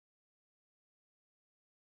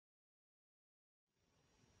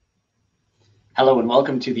Hello and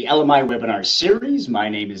welcome to the LMI webinar series. My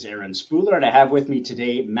name is Aaron Spooler and I have with me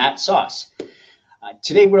today Matt Saas.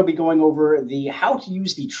 Today we'll be going over how to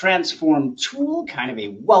use the transform tool, kind of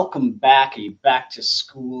a welcome back, a back to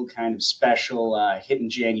school kind of special hitting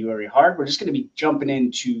January hard. We're just going to be jumping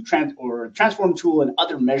into transform tool and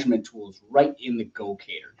other measurement tools right in the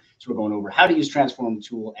Gocator. So we're going over how to use transform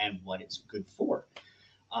tool and what it's good for.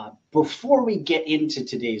 Before we get into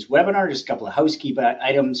today's webinar, just a couple of housekeeping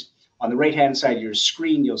items. On the right-hand side of your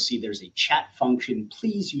screen, you'll see there's a chat function.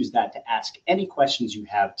 Please use that to ask any questions you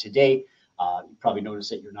have today. You probably noticed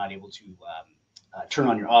that you're not able to turn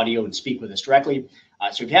on your audio and speak with us directly.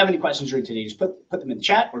 So if you have any questions during today, just put them in the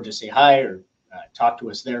chat or just say hi or talk to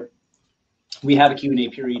us there. We have a Q&A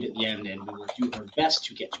period at the end, and we will do our best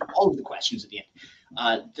to get to all of the questions at the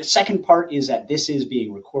end. The second part is that this is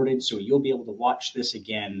being recorded, so you'll be able to watch this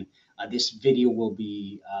again. This video will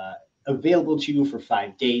be available to you for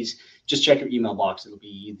 5 days. Just check your email box. It'll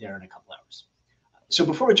be there in a couple hours. So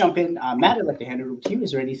before we jump in, Matt, I'd like to hand it over to you.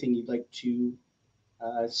 Is there anything you'd like to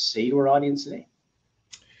say to our audience today?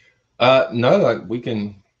 No, we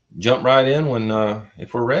can jump right in when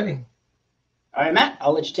if we're ready. All right, Matt,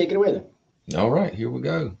 I'll let you take it away then. All right, here we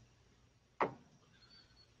go.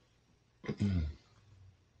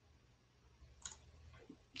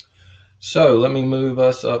 So let me move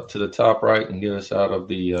us up to the top right and get us out of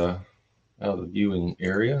the viewing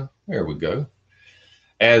area. There we go.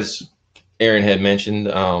 As Aaron had mentioned,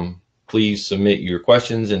 please submit your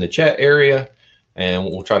questions in the chat area, and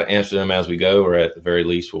we'll try to answer them as we go, or at the very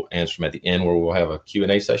least, we'll answer them at the end where we'll have a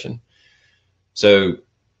Q&A session. So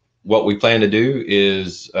what we plan to do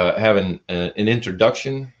is have an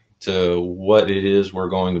introduction to what it is we're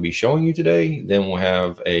going to be showing you today. Then we'll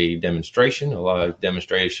have a demonstration, a live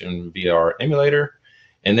demonstration via our emulator.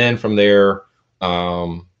 And then from there,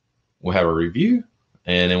 we'll have a review,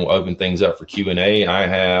 and then we'll open things up for Q&A. I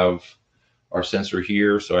have our sensor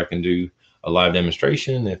here, so I can do a live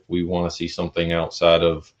demonstration if we want to see something outside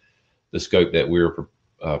of the scope that we're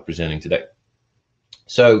presenting today.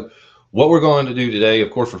 So what we're going to do today,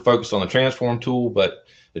 of course, we're focused on the transform tool, but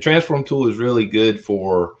the transform tool is really good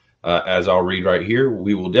for, as I'll read right here,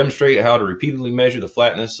 we will demonstrate how to repeatedly measure the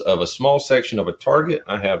flatness of a small section of a target.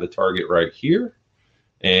 I have the target right here,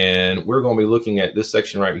 and we're going to be looking at this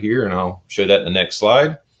section right here, and I'll show that in the next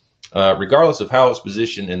slide, regardless of how it's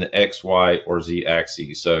positioned in the X, Y, or Z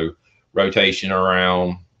axes. So rotation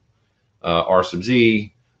around R sub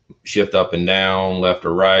Z, shift up and down, left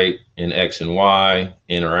or right in X and Y,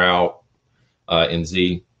 in or out in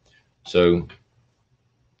Z. So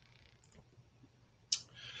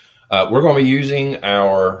we're going to be using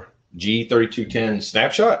our G3210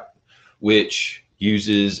 snapshot, which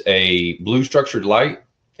uses a blue structured light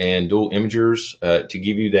and dual imagers to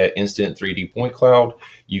give you that instant 3D point cloud.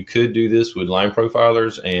 You could do this with line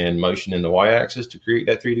profilers and motion in the y-axis to create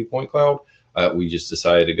that 3D point cloud. We just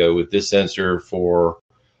decided to go with this sensor for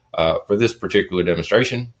this particular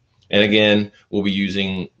demonstration. And again, we'll be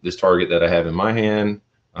using this target that I have in my hand.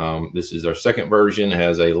 This is our second version. It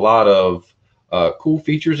has a lot of cool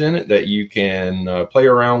features in it that you can play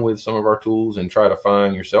around with some of our tools and try to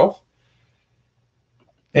find yourself.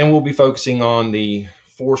 And we'll be focusing on the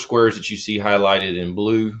 4 squares that you see highlighted in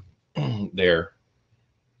blue there.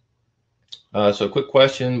 So quick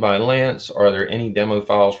question by Lance, are there any demo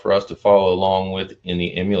files for us to follow along with in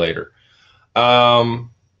the emulator?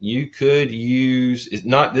 You could use, it's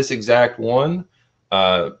not this exact one.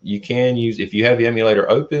 You can use, if you have the emulator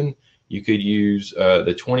open, you could use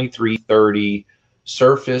the 2330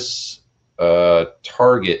 surface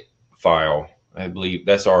target file. I believe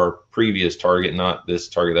that's our previous target, not this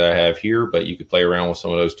target that I have here, but you could play around with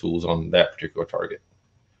some of those tools on that particular target.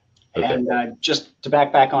 Okay. And just to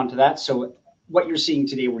back onto that, so what you're seeing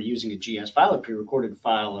today, we're using a GS file, a pre-recorded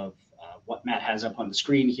file of what Matt has up on the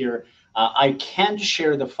screen here. I can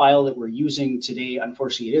share the file that we're using today.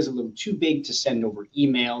 Unfortunately, it is a little too big to send over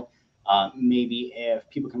email. Maybe if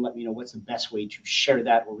people can let me know what's the best way to share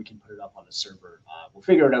that, or we can put it up on the server. We'll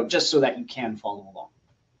figure it out just so that you can follow along.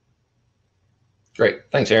 Great,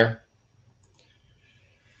 thanks, Aaron.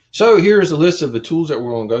 So here's a list of the tools that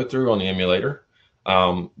we're going to go through on the emulator.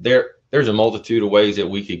 There's a multitude of ways that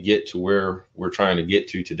we could get to where we're trying to get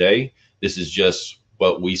to today. This is just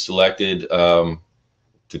what we selected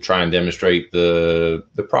to try and demonstrate the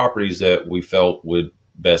properties that we felt would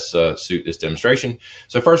best suit this demonstration.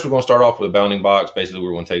 So first, we're going to start off with a bounding box. Basically,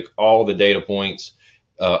 we're going to take all the data points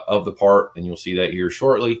of the part, and you'll see that here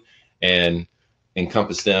shortly, and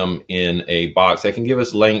encompass them in a box that can give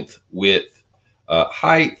us length, width,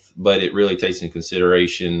 height, but it really takes into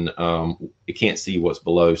consideration, it can't see what's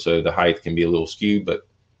below, so the height can be a little skewed, but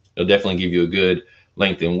It'll definitely give you a good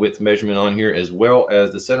length and width measurement on here, as well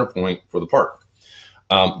as the center point for the part.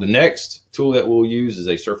 The next tool that we'll use is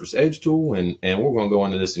a surface edge tool, and we're going to go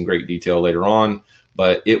into this in great detail later on,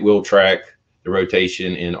 but it will track the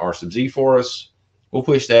rotation in R sub Z for us. We'll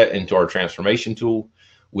push that into our transformation tool,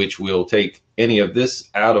 which will take any of this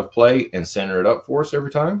out of play and center it up for us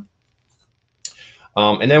every time.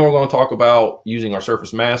 And then we're going to talk about using our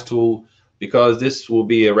surface mask tool. Because this will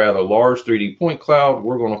be a rather large 3D point cloud,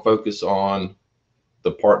 we're going to focus on the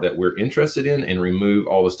part that we're interested in and remove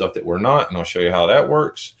all the stuff that we're not, and I'll show you how that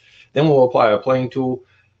works. Then we'll apply a plane tool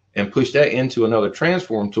and push that into another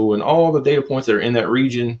transform tool, and all the data points that are in that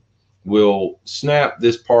region will snap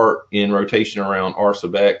this part in rotation around R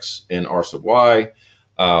sub X and R sub Y,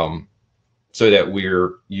 so that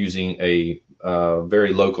we're using a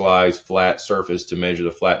very localized flat surface to measure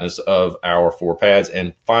the flatness of our 4 pads.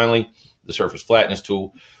 And finally, the surface flatness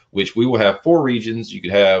tool, which we will have 4 regions. You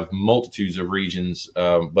could have multitudes of regions,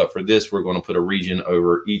 but for this, we're going to put a region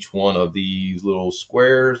over each one of these little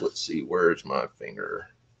squares. Let's see, where's my finger?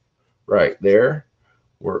 Right there.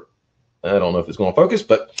 I don't know if it's going to focus,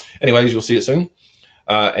 but anyways, you'll see it soon.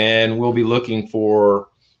 And we'll be looking for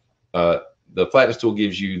the flatness tool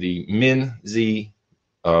gives you the min Z,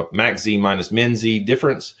 max Z minus min Z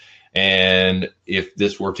difference. And if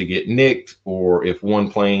this were to get nicked, or if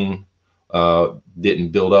one plane didn't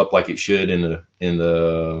build up like it should in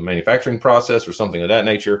the manufacturing process or something of that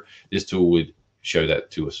nature, this tool would show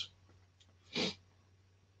that to us.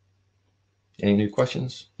 Any new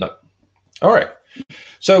questions? No. All right.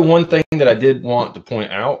 So one thing that I did want to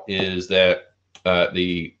point out is that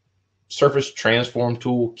the surface transform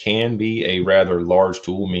tool can be a rather large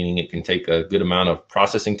tool, meaning it can take a good amount of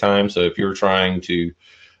processing time. So if you're trying to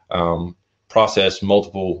process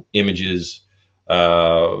multiple images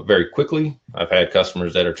very quickly, I've had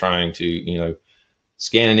customers that are trying to,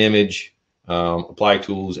 scan an image, apply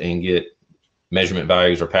tools, and get measurement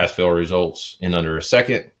values or pass-fail results in under a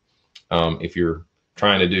second. If you're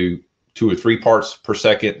trying to do 2 or 3 parts per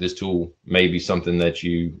second, this tool may be something that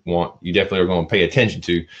you definitely are going to pay attention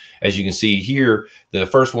to. As you can see here, the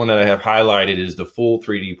first one that I have highlighted is the full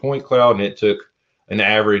 3D point cloud, and it took an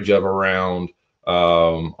average of around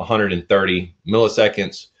 130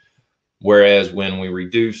 milliseconds. Whereas when we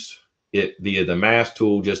reduce it via the mask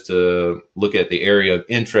tool just to look at the area of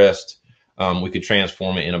interest, we could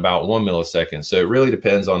transform it in about 1 millisecond. So it really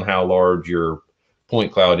depends on how large your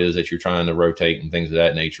point cloud is that you're trying to rotate and things of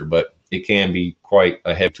that nature, but it can be quite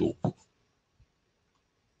a heavy tool.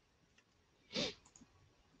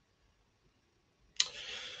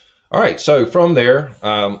 All right, so from there,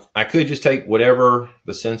 I could just take whatever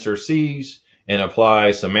the sensor sees and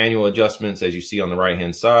apply some manual adjustments, as you see on the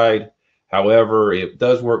right-hand side. However, it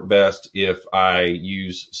does work best if I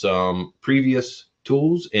use some previous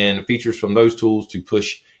tools and features from those tools to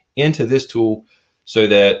push into this tool so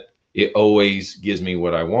that it always gives me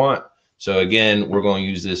what I want. So again, we're going to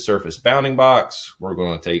use this surface bounding box. We're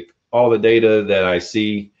going to take all the data that I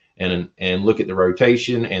see and look at the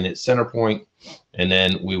rotation and its center point. And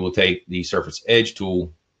then we will take the surface edge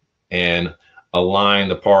tool and align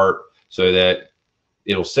the part so that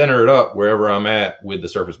it'll center it up wherever I'm at with the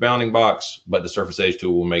surface bounding box, but the surface edge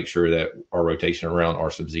tool will make sure that our rotation around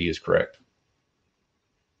R sub Z is correct.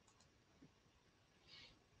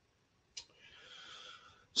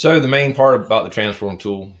 So the main part about the transform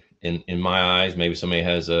tool, in my eyes, maybe somebody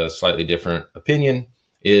has a slightly different opinion,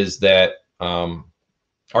 is that our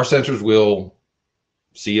sensors will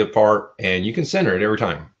see a part and you can center it every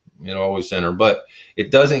time. It'll always center, but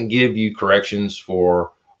it doesn't give you corrections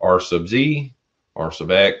for R sub Z, R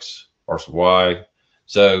sub X, R sub Y.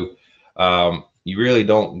 So you really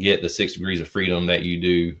don't get the 6 degrees of freedom that you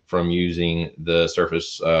do from using the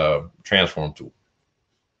surface transform tool.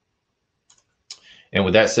 And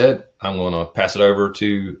with that said, I'm going to pass it over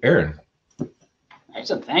to Aaron.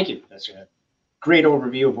 Excellent, thank you. That's a great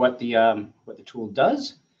overview of what the tool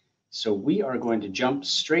does. So we are going to jump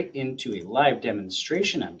straight into a live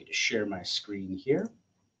demonstration. I'm going to share my screen here.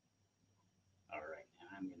 All right,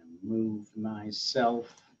 I'm going to move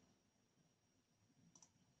myself.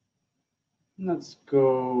 Let's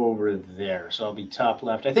go over there. So I'll be top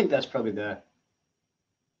left. I think that's probably the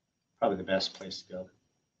best place to go.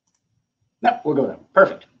 No, we'll go there.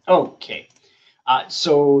 Perfect. Okay.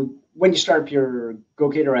 So when you start up your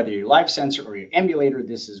Gocator, either your live sensor or your emulator,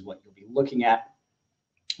 this is what you'll be looking at.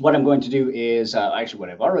 What I'm going to do is, actually what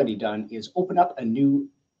I've already done is open up a new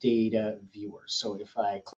data viewer. So if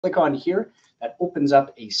I click on here, that opens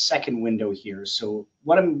up a second window here. So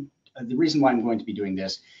the reason why I'm going to be doing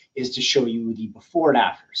this is to show you the before and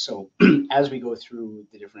after. So as we go through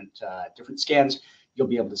the different scans, you'll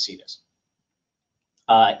be able to see this.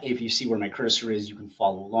 If you see where my cursor is, you can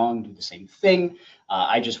follow along, do the same thing.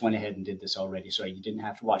 I just went ahead and did this already, so you didn't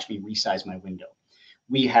have to watch me resize my window.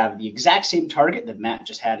 We have the exact same target that Matt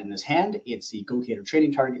just had in his hand. It's the Gocator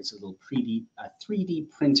training target. It's a little 3D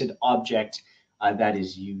printed object that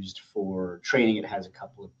is used for training. It has a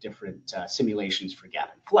couple of different simulations for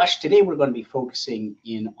gap and flush. Today, we're going to be focusing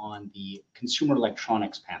in on the consumer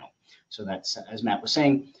electronics panel. So that's, as Matt was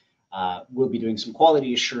saying, we'll be doing some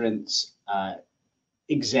quality assurance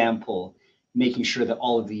example, making sure that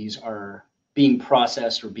all of these are being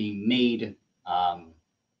processed or being made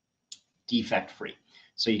defect-free.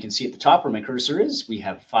 So you can see at the top where my cursor is, we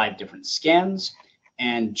have 5 different scans.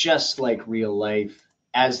 And just like real life,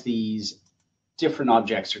 as these different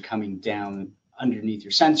objects are coming down underneath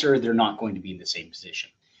your sensor, they're not going to be in the same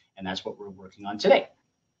position. And that's what we're working on today.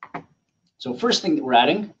 So first thing that we're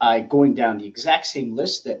adding, going down the exact same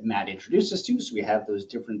list that Matt introduced us to, so we have those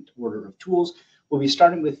different order of tools, we'll be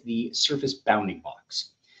starting with the surface bounding box.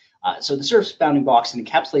 So the surface bounding box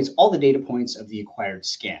encapsulates all the data points of the acquired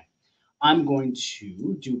scan. I'm going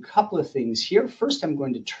to do a couple of things here. First, I'm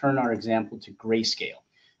going to turn our example to grayscale.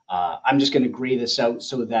 I'm just going to gray this out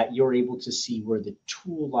so that you're able to see where the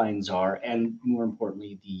tool lines are, and more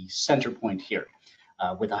importantly, the center point here.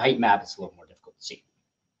 With a height map, it's a little more difficult to see.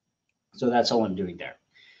 So that's all I'm doing there.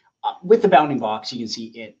 With the bounding box, you can see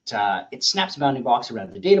it snaps a bounding box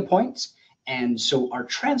around the data points. And so our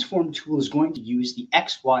transform tool is going to use the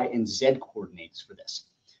X, Y, and Z coordinates for this.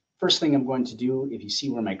 First thing I'm going to do, if you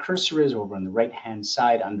see where my cursor is over on the right-hand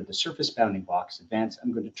side under the surface bounding box advanced,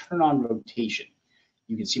 I'm going to turn on rotation.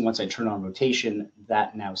 You can see once I turn on rotation,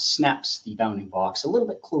 that now snaps the bounding box a little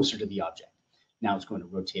bit closer to the object. Now it's going to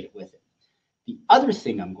rotate it with it. The other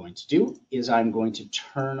thing I'm going to do is I'm going to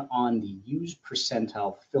turn on the use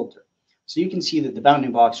percentile filter. So you can see that the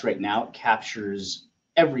bounding box right now captures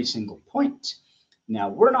every single point. Now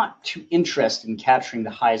we're not too interested in capturing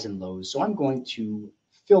the highs and lows, so I'm going to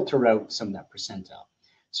filter out some of that percentile.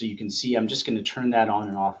 So you can see I'm just going to turn that on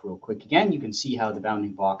and off real quick. Again, you can see how the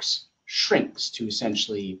bounding box shrinks to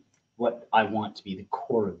essentially what I want to be the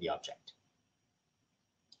core of the object.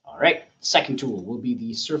 All right, second tool will be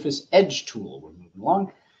the surface edge tool. We're moving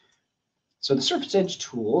along. So the surface edge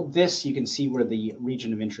tool, this you can see where the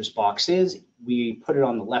region of interest box is. We put it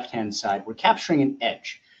on the left-hand side. We're capturing an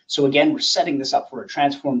edge. So again, we're setting this up for a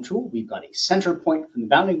transform tool. We've got a center point from the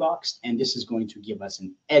bounding box, and this is going to give us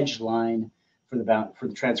an edge line for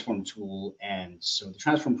the transform tool. And so the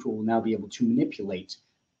transform tool will now be able to manipulate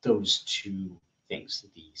those two things,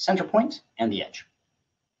 the center point and the edge.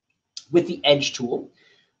 With the edge tool,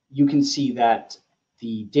 you can see that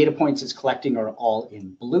the data points it's collecting are all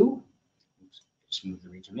in blue. Oops, just move the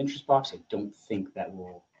region of interest box. I don't think that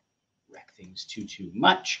will wreck things too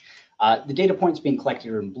much. The data points being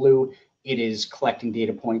collected are in blue. It is collecting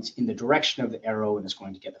data points in the direction of the arrow and is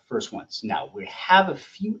going to get the first ones. Now we have a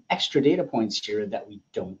few extra data points here that we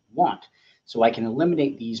don't want. So I can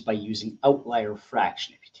eliminate these by using outlier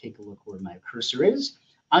fraction. If you take a look where my cursor is,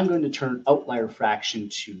 I'm going to turn outlier fraction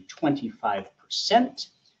to 25%.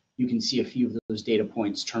 You can see a few of those data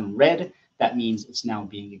points turn red. That means it's now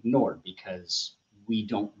being ignored because we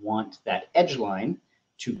don't want that edge line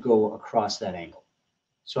to go across that angle.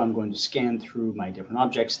 So I'm going to scan through my different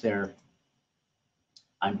objects there.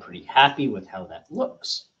 I'm pretty happy with how that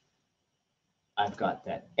looks. I've got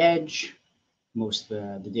that edge. Most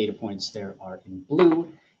of the data points there are in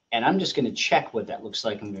blue. And I'm just going to check what that looks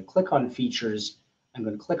like. I'm going to click on features. I'm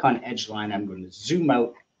going to click on edge line. I'm going to zoom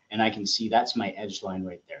out, and I can see that's my edge line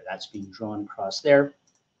right there. That's being drawn across there.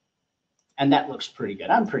 And that looks pretty good.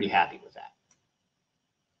 I'm pretty happy with that.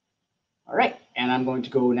 All right, and I'm going to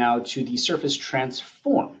go now to the surface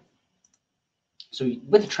transform. So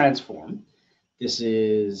with the transform, this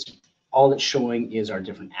is all it's showing is our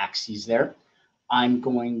different axes there. I'm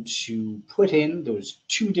going to put in those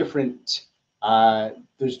two different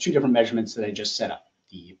measurements that I just set up,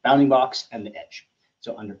 the bounding box and the edge.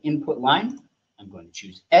 So under input line, I'm going to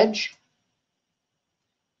choose edge,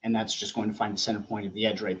 and that's just going to find the center point of the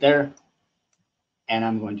edge right there. And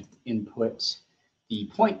I'm going to input the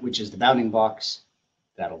point, which is the bounding box.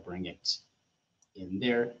 That'll bring it in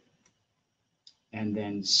there. And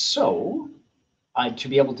then so to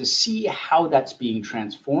be able to see how that's being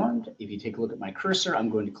transformed, if you take a look at my cursor, I'm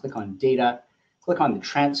going to click on data, click on the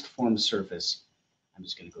transform surface. I'm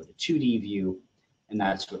just going to go to 2D view, and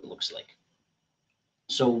that's what it looks like.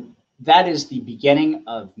 So that is the beginning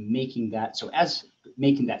of making that. So as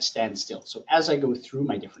making that stand still. So as I go through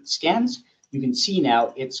my different scans, you can see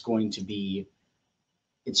now it's going to be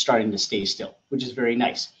it's starting to stay still, which is very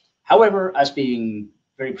nice. However, us being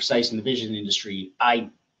very precise in the vision industry,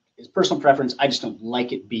 as personal preference, I just don't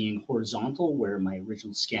like it being horizontal where my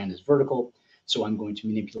original scan is vertical. So I'm going to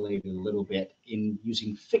manipulate it a little bit in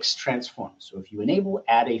using fixed transforms. So if you enable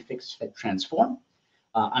add a fixed transform,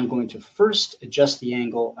 I'm going to first adjust the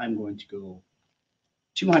angle. I'm going to go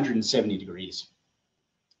 270 degrees.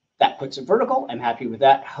 That puts it vertical. I'm happy with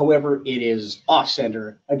that. However, it is off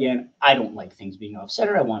center. Again, I don't like things being off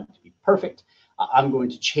center. I want it to be perfect. I'm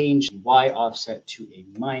going to change the Y offset to a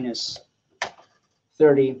minus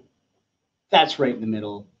 30. That's right in the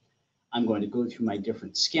middle. I'm going to go through my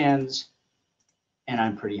different scans, and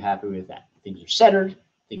I'm pretty happy with that. Things are centered,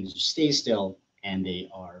 things stay still, and they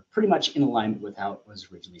are pretty much in alignment with how it was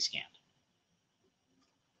originally scanned.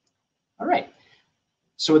 All right.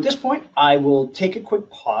 So at this point, I will take a quick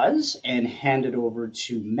pause and hand it over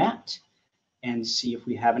to Matt and see if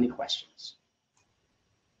we have any questions.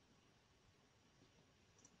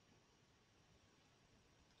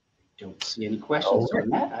 Don't see any questions. So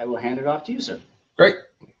Matt, I will hand it off to you, sir. Great.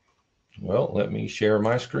 Well, let me share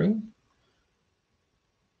my screen.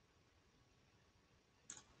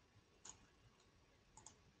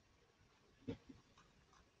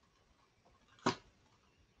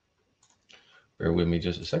 Bear with me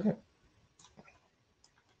just a second.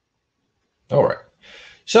 All right.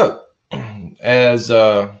 So as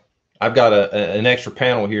I've got an extra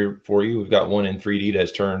panel here for you. We've got one in 3D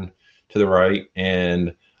that's turned to the right,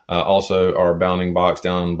 and also our bounding box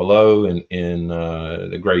down below in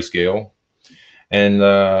the grayscale. And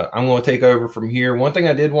I'm going to take over from here. One thing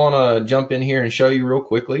I did want to jump in here and show you real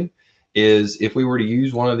quickly is if we were to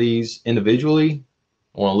use one of these individually,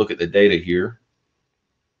 I want to look at the data here.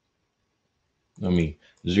 Let me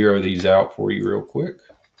zero these out for you real quick.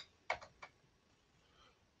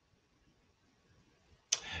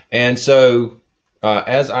 And so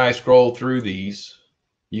as I scroll through these,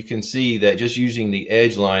 you can see that just using the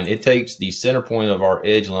edge line, it takes the center point of our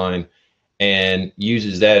edge line and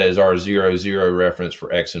uses that as our 0, 0 reference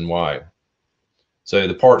for X and Y. So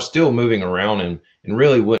the part's still moving around and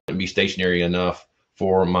really wouldn't be stationary enough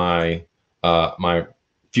for my my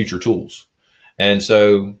future tools. And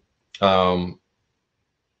so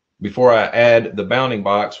before I add the bounding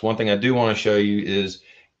box, one thing I do want to show you is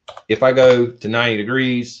if I go to 90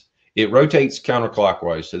 degrees, it rotates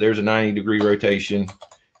counterclockwise. So there's a 90-degree rotation.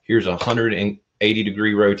 Here's a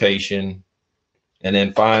 180-degree rotation. And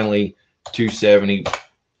then finally, 270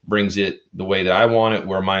 brings it the way that I want it,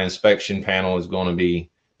 where my inspection panel is going to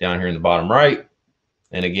be down here in the bottom right.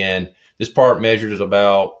 And again, this part measures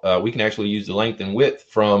about, we can actually use the length and width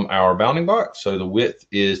from our bounding box. So the width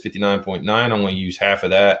is 59.9. I'm going to use half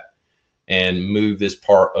of that and move this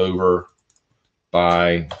part over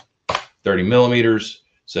by 30 millimeters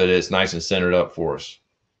so that it's nice and centered up for us.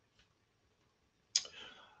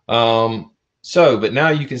 But now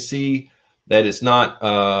you can see that it's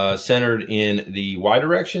not centered in the Y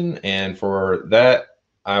direction. And for that,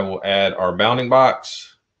 I will add our bounding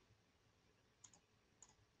box.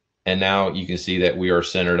 And now you can see that we are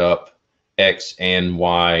centered up X and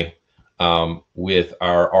Y with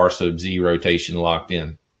our R sub Z rotation locked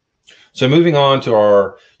in. So moving on to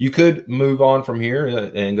our, you could move on from here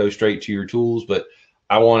and go straight to your tools, but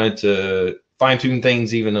I wanted to fine tune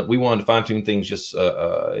things we wanted to fine tune things just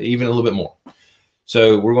even a little bit more.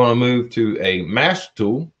 So we're going to move to a mask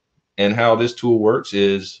tool, and how this tool works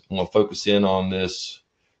is I'm going to focus in on this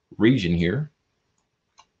region here.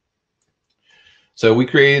 So we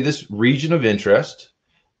created this region of interest,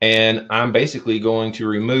 and I'm basically going to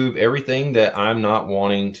remove everything that I'm not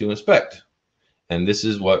wanting to inspect. And this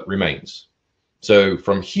is what remains. So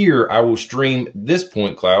from here, I will stream this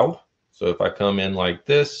point cloud. So if I come in like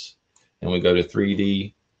this and we go to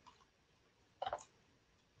 3D,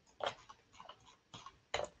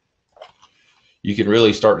 you can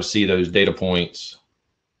really start to see those data points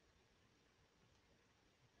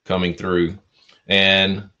coming through.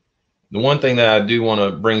 And the one thing that I do want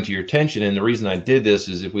to bring to your attention, and the reason I did this,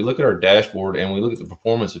 is if we look at our dashboard and we look at the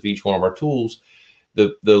performance of each one of our tools,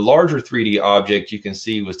 the larger 3D object you can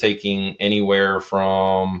see was taking anywhere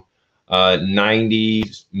from 90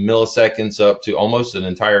 milliseconds up to almost an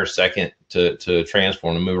entire second to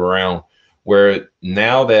transform and move around. Where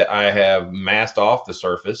now that I have masked off the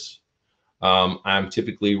surface, I'm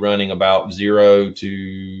typically running about 0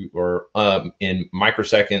 to, or in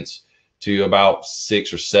microseconds to about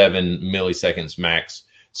 6 or 7 milliseconds max.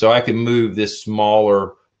 So I can move this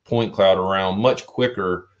smaller point cloud around much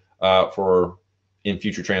quicker in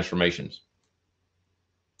future transformations.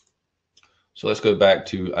 So let's go back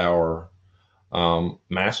to our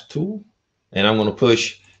mask tool, and I'm going to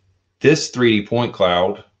push this 3D point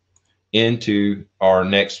cloud into our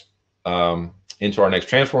next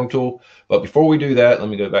transform tool. But before we do that, let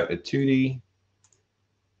me go back to 2D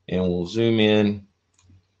and we'll zoom in.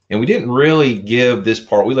 And we didn't really give this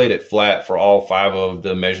part, we laid it flat for all 5 of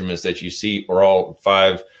the measurements that you see, or all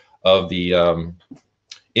 5 of the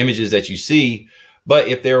images that you see. But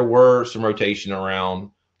if there were some rotation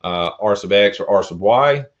around R sub X or R sub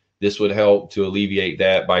Y, this would help to alleviate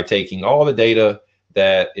that by taking all the data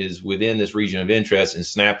that is within this region of interest and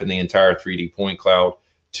snapping the entire 3D point cloud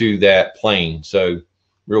to that plane. So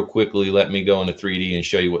real quickly, let me go into 3D and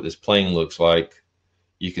show you what this plane looks like.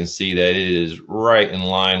 You can see that it is right in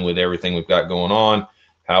line with everything we've got going on.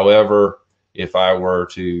 However, if I were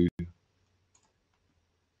to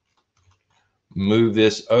move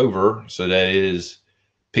this over so that it is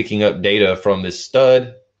picking up data from this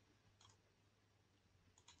stud,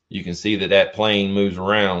 you can see that that plane moves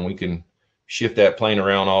around. We can shift that plane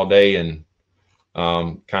around all day and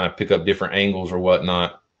kind of pick up different angles or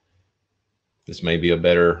whatnot. This may be a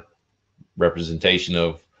better representation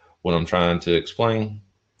of what I'm trying to explain.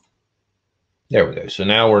 There we go. So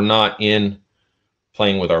now we're not in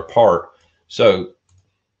playing with our part. So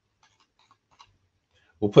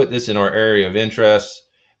we'll put this in our area of interest.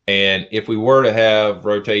 And if we were to have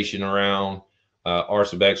rotation around R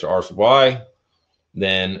sub X or R sub Y,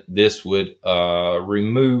 then this would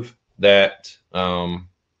remove that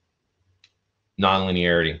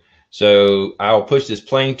nonlinearity. So I'll push this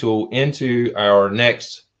plane tool into our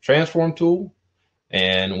next transform tool,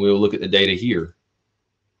 and we'll look at the data here.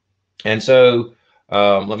 And so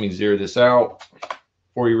let me zero this out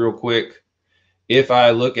for you real quick. If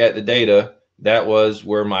I look at the data, that was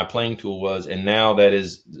where my plane tool was, and now that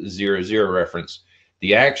is 0, 0 reference.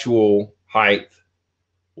 The actual height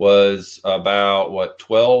was about, what,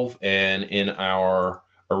 12, and in our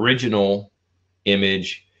original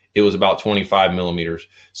image, it was about 25 millimeters.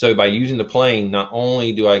 So by using the plane, not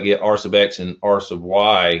only do I get R sub X and R sub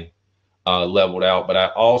Y leveled out, but I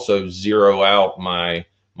also zero out my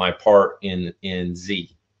part in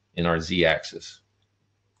Z, in our Z axis.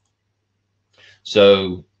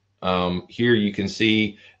 So here you can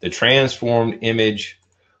see the transformed image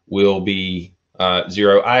will be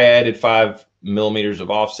 0. I added 5 millimeters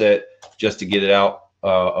of offset just to get it out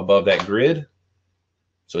above that grid,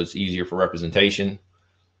 so it's easier for representation.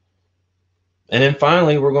 And then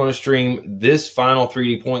finally, we're going to stream this final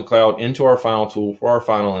 3D point cloud into our final tool for our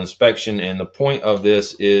final inspection. And the point of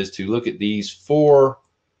this is to look at these 4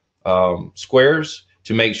 squares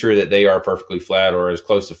to make sure that they are perfectly flat, or as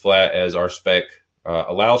close to flat as our spec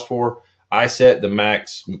allows for. We set the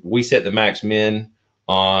max min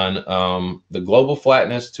on the global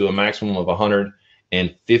flatness to a maximum of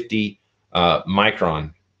 150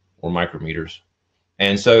 micron or micrometers.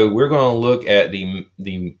 And so we're going to look at the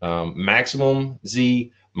maximum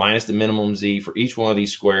Z minus the minimum Z for each one of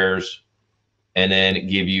these squares, and then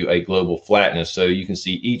give you a global flatness. So you can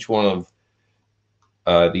see each one of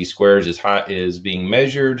these squares is being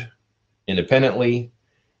measured independently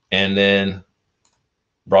and then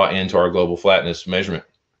brought into our global flatness measurement.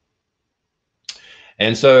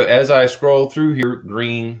 And so as I scroll through here,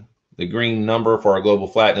 the green number for our global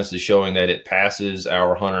flatness is showing that it passes our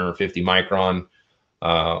 150 micron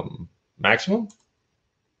maximum.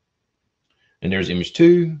 And there's image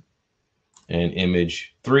 2, and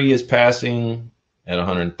image 3 is passing at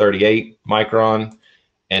 138 micron,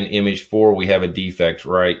 and image 4 we have a defect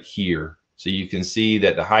right here. So you can see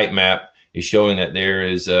that the height map is showing that there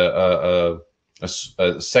is a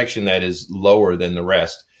section that is lower than the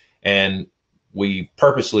rest, and we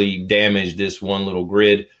purposely damaged this one little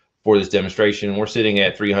grid for this demonstration. We're sitting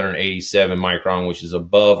at 387 micron, which is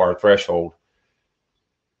above our threshold.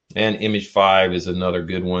 And image 5 is another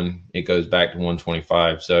good one. It goes back to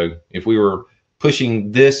 125. So if we were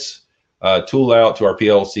pushing this tool out to our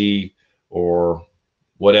PLC or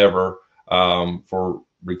whatever for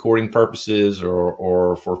recording purposes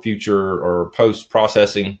or for future or post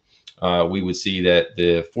processing, we would see that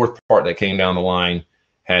the 4th part that came down the line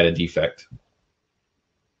had a defect.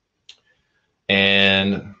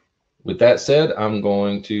 And with that said, I'm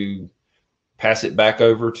going to pass it back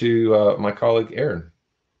over to my colleague, Aaron.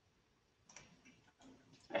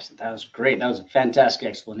 That was great. That was a fantastic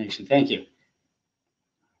explanation. Thank you.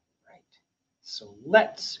 Right. So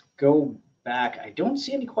let's go back. I don't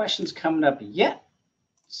see any questions coming up yet.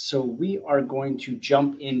 So we are going to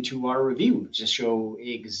jump into our review to show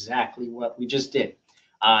exactly what we just did.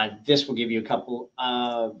 This will give you a couple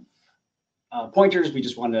of pointers. We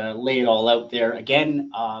just want to lay it all out there. Again,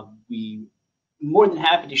 we more than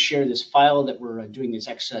happy to share this file that we're doing this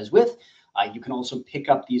exercise with. You can also pick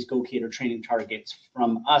up these Gocator training targets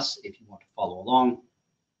from us if you want to follow along,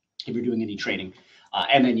 if you're doing any training.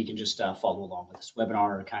 And then you can just follow along with this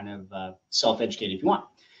webinar or kind of self-educate if you want.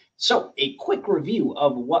 So a quick review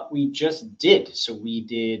of what we just did. So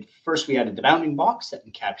first we added the bounding box that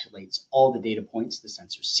encapsulates all the data points the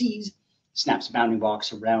sensor sees, snaps a bounding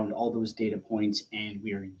box around all those data points, and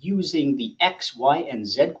we are using the X, Y, and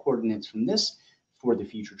Z coordinates from this for the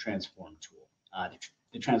future transform tool.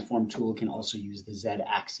 The transform tool can also use the Z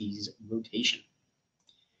axis rotation.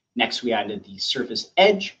 Next, we added the surface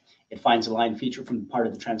edge. It finds a line feature from part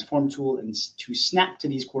of the transform tool and to snap to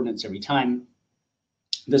these coordinates every time.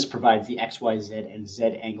 This provides the X, Y, Z, and Z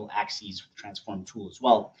angle axes with the transform tool as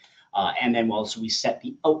well. And then we set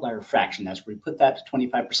the outlier fraction. That's where we put that to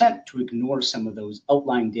 25% to ignore some of those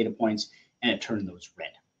outlying data points and it turned those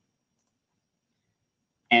red.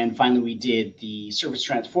 And finally, we did the surface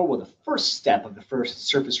transform, well, the first step of the first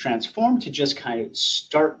surface transform to just kind of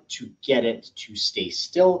start to get it to stay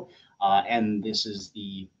still. And this is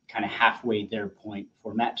the kind of halfway there point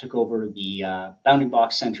before Matt took over. The bounding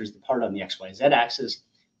box centers the part on the XYZ axis.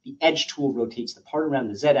 The edge tool rotates the part around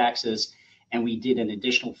the Z axis. And we did an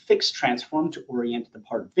additional fixed transform to orient the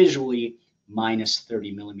part visually, minus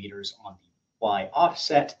 30 millimeters on the Y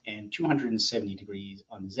offset and 270 degrees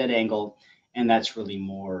on the Z angle. And that's really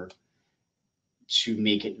more to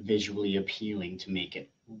make it visually appealing, to make it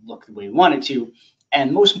look the way we want it to.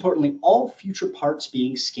 And most importantly, all future parts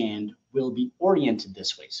being scanned will be oriented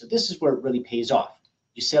this way. So this is where it really pays off.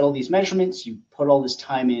 You set all these measurements, you put all this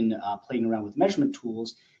time in playing around with measurement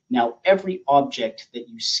tools. Now, every object that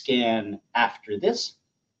you scan after this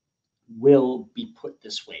will be put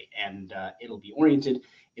this way, and it'll be oriented,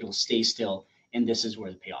 it'll stay still, and this is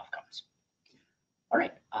where the payoff comes. All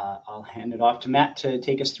right, I'll hand it off to Matt to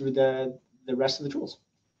take us through the rest of the tools.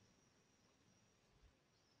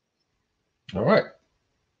 All right.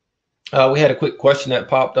 We had a quick question that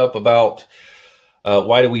popped up about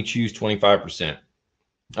why do we choose 25%?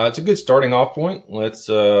 It's a good starting off point. Let's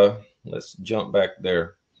jump back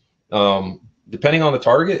there. Depending on the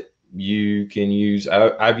target, you can use,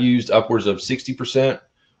 I've used upwards of 60%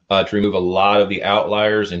 to remove a lot of the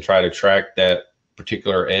outliers and try to track that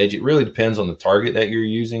particular edge. It really depends on the target that you're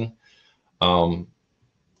using.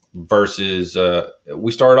 Versus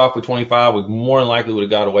we started off with 25. We more than likely would have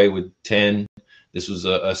got away with 10. This was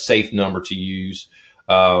a safe number to use.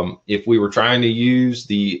 If we were trying to use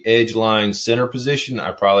the edge line center position,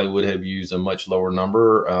 I probably would have used a much lower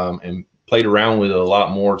number and played around with it a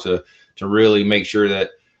lot more to really make sure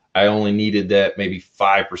that I only needed that maybe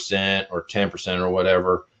 5% or 10% or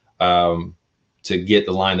whatever to get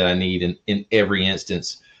the line that I need in every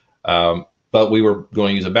instance. But we were going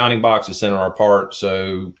to use a bounding box to center our part,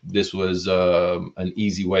 so this was an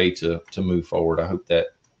easy way to move forward. I hope that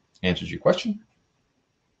answers your question.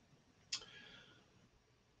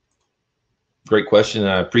 Great question.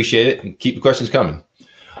 I appreciate it, and keep the questions coming.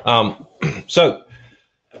 So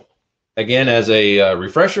again, as a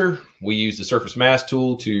refresher, we use the surface mask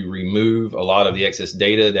tool to remove a lot of the excess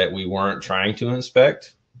data that we weren't trying to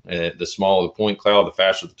inspect. The smaller the point cloud, the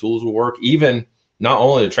faster the tools will work. Even not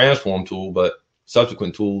only the transform tool, but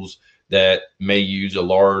subsequent tools that may use a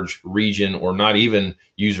large region or not even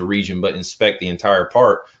use a region, but inspect the entire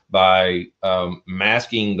part by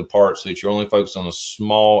masking the part so that you're only focused on a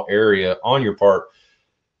small area on your part.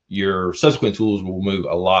 Your subsequent tools will move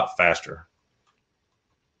a lot faster.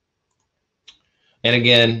 And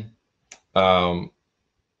again, I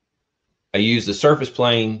use the surface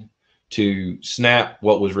plane to snap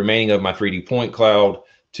what was remaining of my 3D point cloud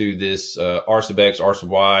to this R sub X, R sub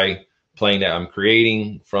Y plane that I'm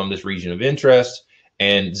creating from this region of interest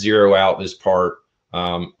and zero out this part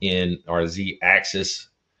in our Z axis.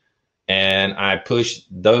 And I push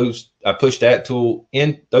that tool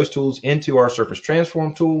in, those tools into our surface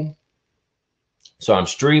transform tool. So I'm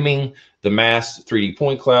streaming the masked 3D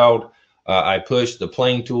point cloud. I push the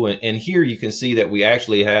plane tool, and here you can see that we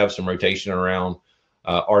actually have some rotation around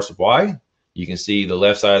R sub Y. You can see the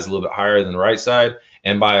left side is a little bit higher than the right side.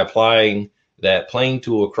 And by applying that plane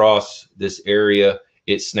tool across this area,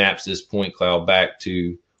 it snaps this point cloud back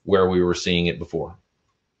to where we were seeing it before.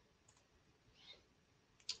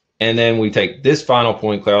 And then we take this final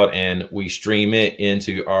point cloud and we stream it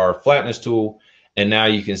into our flatness tool. And now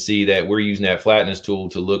you can see that we're using that flatness tool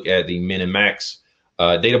to look at the min and max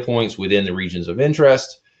data points within the regions of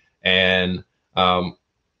interest. And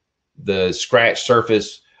the scratch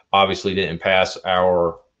surface obviously didn't pass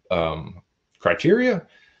our criteria.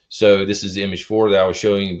 So this is image 4 that I was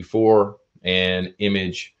showing you before, and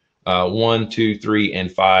image 1, 2, 3,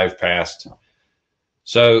 and 5 passed.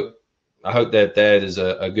 So I hope that that is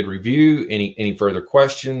a good review. Any further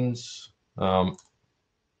questions?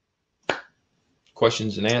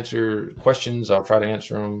 Questions, I'll try to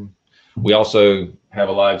answer them. We also have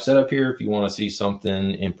a live setup here if you want to see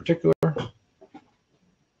something in particular.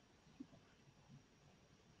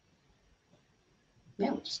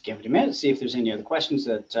 Yeah, we'll just give it a minute, see if there's any other questions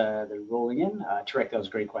that they're rolling in. Tarek, that was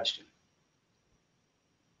a great question.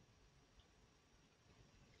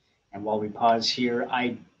 And while we pause here,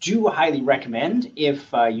 I do highly recommend,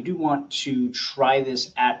 if you do want to try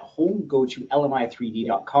this at home, go to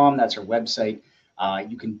lmi3d.com. That's our website.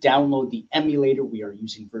 You can download the emulator. We are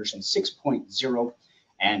using version 6.0,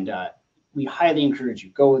 and we highly encourage you.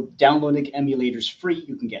 Go download the emulators free.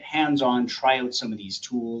 You can get hands-on, try out some of these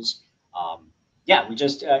tools. Yeah, we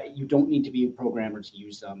just, you don't need to be a programmer to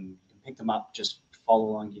use them. You can pick them up, just follow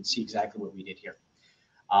along. You can see exactly what we did here.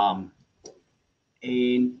 A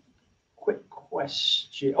quick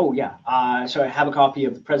question. Oh, yeah. So I have a copy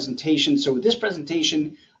of the presentation. So with this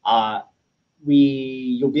presentation,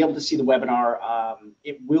 you'll be able to see the webinar.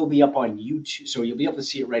 It will be up on YouTube, so you'll be able to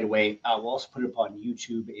see it right away. We'll also put it up on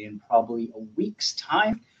YouTube in probably a week's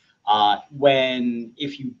time.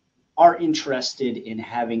 If you are interested in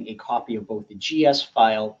having a copy of both the GS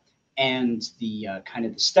file and the kind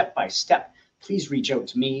of the step-by-step, please reach out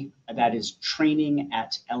to me. That is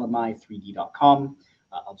training@lmi3d.com.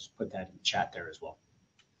 I'll just put that in the chat there as well.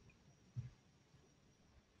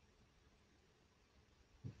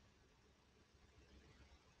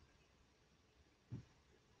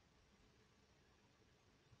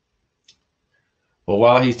 Well,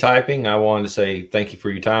 while he's typing, I wanted to say thank you for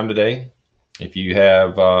your time today. If you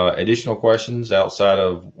have additional questions outside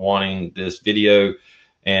of wanting this video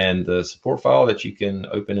and the support file that you can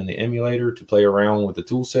open in the emulator to play around with the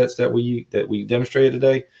tool sets that we demonstrated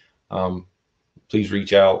today, please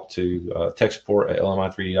reach out to tech support at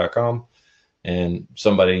lmi3d.com, and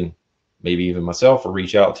somebody, maybe even myself, will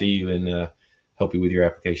reach out to you and help you with your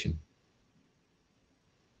application.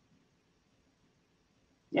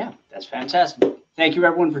 Yeah, that's fantastic. Thank you,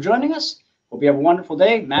 everyone, for joining us. Hope you have a wonderful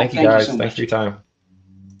day. Matt, thank you, guys. so much. Thanks for your time.